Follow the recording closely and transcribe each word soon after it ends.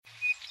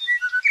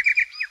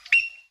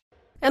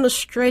An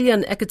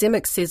Australian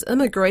academic says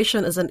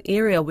immigration is an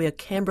area where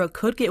Canberra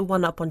could get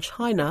one up on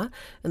China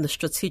in the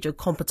strategic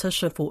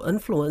competition for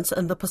influence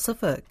in the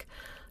Pacific.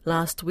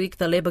 Last week,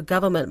 the Labour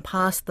government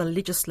passed the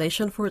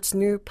legislation for its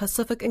new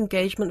Pacific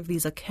Engagement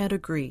Visa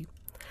category.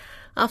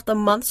 After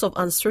months of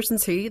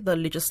uncertainty, the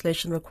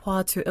legislation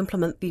required to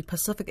implement the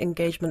Pacific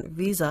Engagement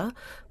Visa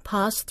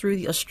passed through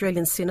the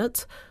Australian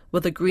Senate,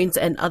 with the Greens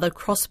and other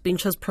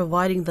crossbenchers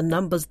providing the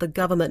numbers the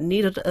government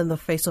needed in the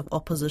face of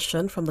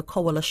opposition from the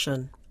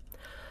coalition.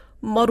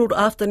 Modelled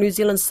after New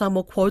Zealand's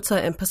Samoa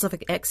quota and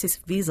Pacific Access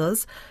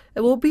visas,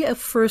 it will be a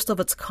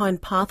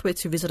first-of-its-kind pathway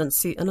to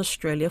residency in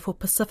Australia for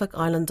Pacific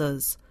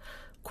Islanders.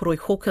 Koroi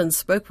Hawkins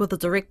spoke with the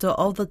director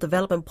of the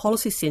Development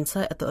Policy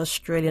Centre at the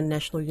Australian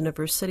National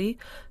University,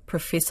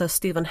 Professor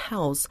Stephen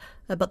Howes,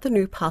 about the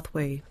new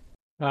pathway.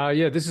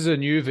 This is a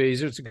new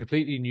visa. It's a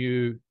completely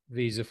new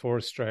visa for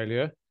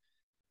Australia.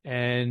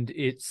 And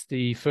it's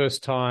the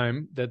first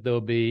time that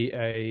there'll be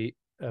a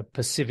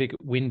Pacific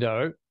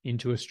window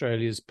into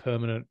Australia's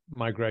permanent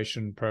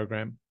migration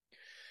program.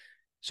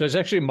 So it's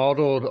actually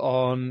modelled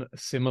on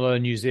similar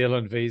New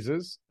Zealand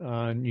visas.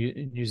 In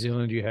New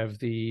Zealand, you have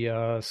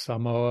the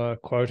Samoa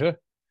quota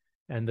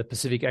and the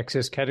Pacific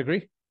Access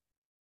category,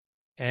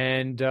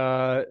 and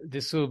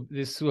this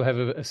will have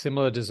a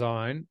similar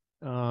design.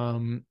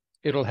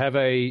 It'll have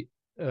a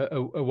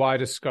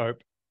wider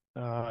scope,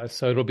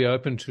 so it'll be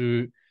open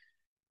to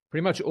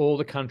pretty much all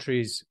the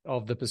countries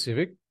of the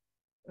Pacific.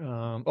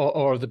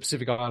 Or the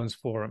Pacific Islands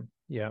Forum,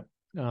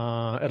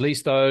 at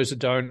least those that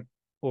don't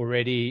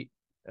already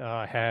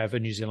have a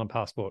New Zealand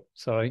passport.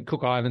 So I think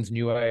Cook Islands and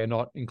Niue are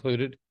not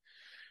included.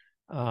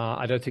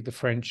 I don't think the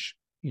French,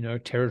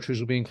 territories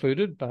will be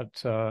included,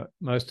 but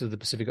most of the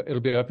Pacific, it'll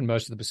be open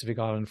most of the Pacific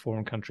Island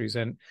Forum countries,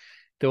 and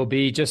there'll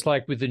be, just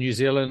like with the New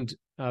Zealand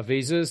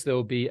visas, there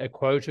will be a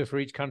quota for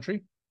each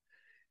country,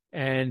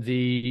 and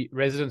the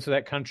residents of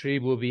that country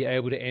will be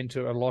able to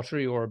enter a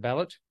lottery or a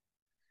ballot.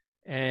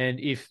 And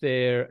if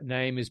their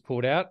name is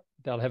pulled out,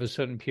 they'll have a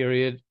certain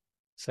period,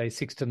 say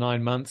 6 to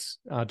 9 months,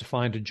 to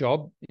find a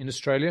job in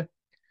Australia.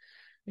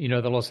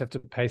 They'll also have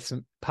to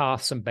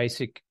pass some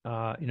basic,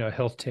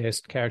 health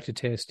test, character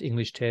test,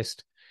 English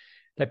test.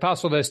 They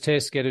pass all those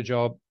tests, get a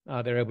job.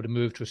 They're able to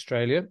move to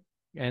Australia,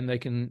 and they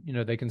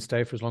can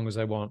stay for as long as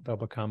they want. They'll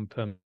become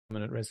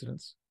permanent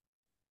residents.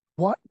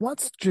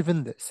 What's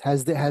driven this?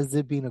 Has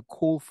there been a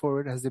call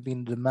for it? Has there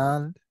been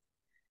demand?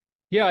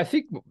 Yeah, I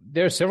think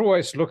there are several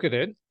ways to look at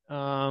it.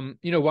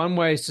 One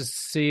way is to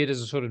see it as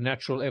a sort of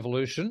natural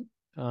evolution.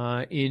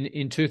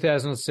 In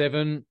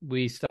 2007,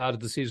 we started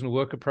the seasonal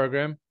worker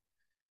program,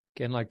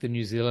 again, like the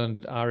New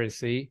Zealand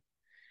RSE.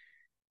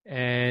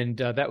 And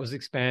that was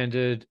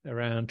expanded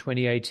around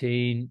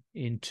 2018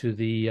 into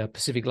the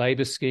Pacific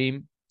Labour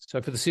Scheme.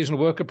 So for the seasonal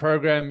worker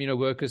program,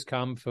 workers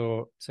come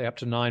for, say, up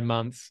to 9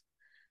 months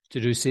to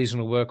do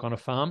seasonal work on a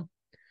farm.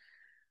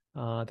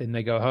 Then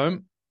they go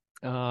home.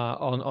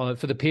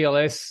 For the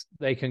PLS,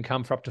 they can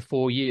come for up to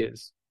 4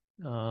 years.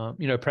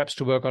 Perhaps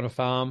to work on a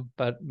farm,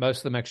 but most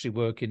of them actually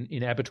work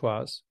in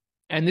abattoirs.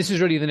 And this is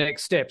really the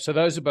next step. So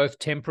those are both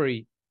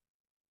temporary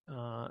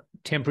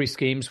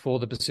schemes for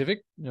the Pacific,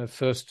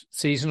 first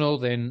seasonal,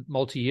 then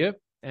multi-year.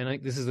 And I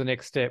think this is the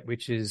next step,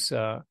 which is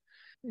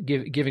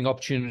giving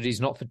opportunities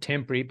not for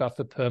temporary, but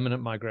for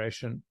permanent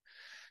migration.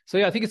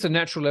 So, I think it's a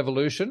natural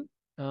evolution.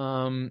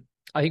 I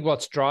think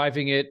what's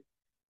driving it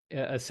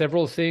are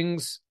several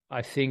things.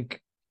 I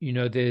think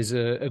there's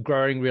a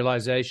growing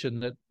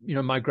realization that,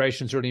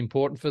 migration is really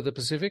important for the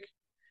Pacific,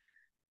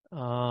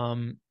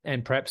 and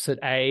perhaps that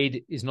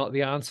aid is not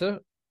the answer,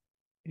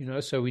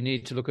 so we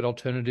need to look at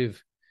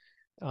alternative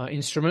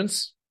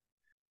instruments.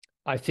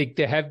 I think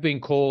there have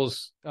been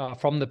calls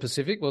from the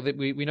Pacific. Well,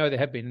 we know there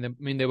have been. I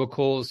mean, there were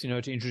calls, to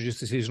introduce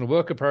the seasonal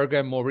worker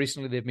program. More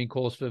recently, there have been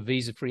calls for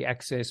visa-free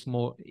access,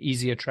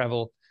 easier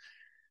travel.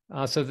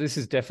 So this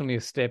is definitely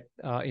a step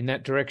in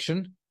that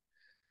direction.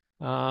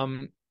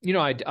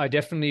 I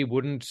definitely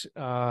wouldn't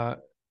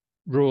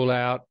rule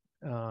out,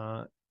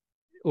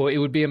 or it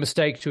would be a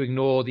mistake to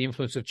ignore the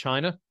influence of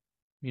China.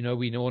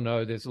 We all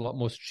know there's a lot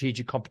more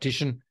strategic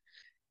competition,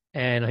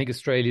 and I think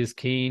Australia is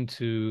keen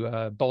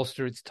to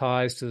bolster its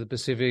ties to the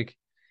Pacific.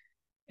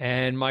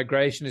 And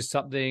migration is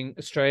something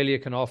Australia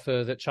can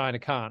offer that China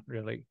can't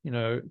really.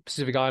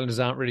 Pacific Islanders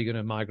aren't really going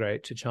to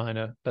migrate to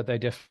China, but they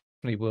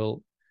definitely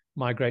will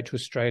migrate to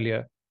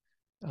Australia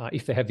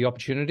if they have the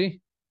opportunity.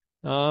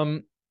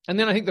 And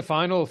then I think the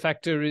final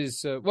factor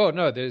is,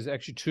 there's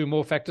actually two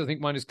more factors. I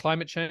think one is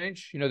climate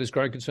change. There's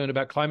growing concern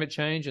about climate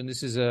change, and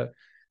this is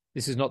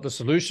not the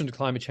solution to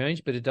climate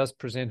change, but it does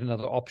present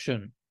another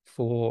option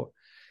for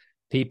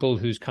people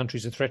whose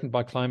countries are threatened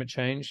by climate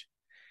change.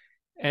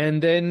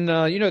 And then,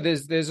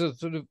 there's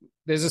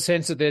a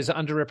sense that there's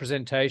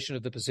underrepresentation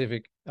of the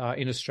Pacific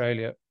in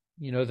Australia.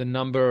 The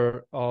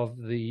number of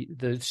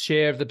the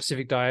share of the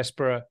Pacific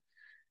diaspora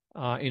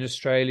in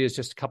Australia is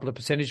just a couple of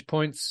percentage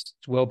points.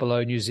 It's well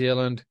below New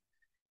Zealand.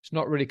 It's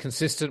not really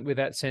consistent with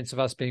that sense of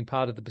us being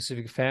part of the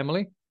Pacific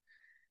family.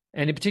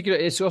 And in particular,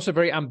 it's also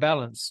very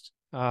unbalanced.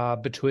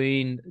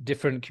 between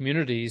different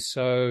communities.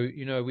 So,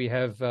 we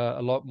have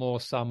a lot more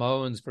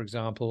Samoans, for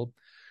example,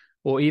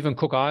 or even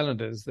Cook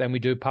Islanders than we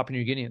do Papua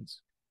New Guineans.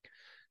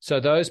 So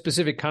those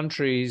specific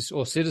countries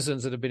or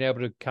citizens that have been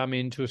able to come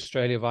into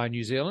Australia via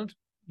New Zealand,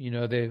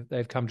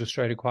 they've come to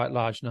Australia quite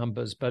large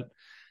numbers. But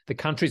the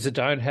countries that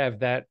don't have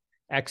that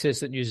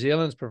access that New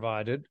Zealand's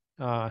provided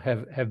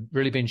have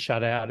really been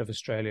shut out of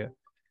Australia.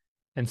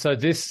 And so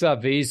this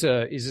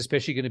visa is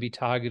especially going to be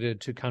targeted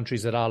to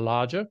countries that are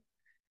larger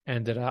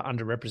and that are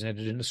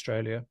underrepresented in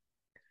Australia.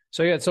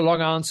 So, yeah, it's a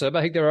long answer, but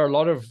I think there are a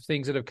lot of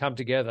things that have come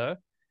together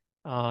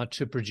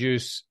to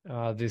produce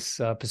this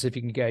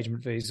Pacific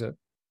Engagement Visa.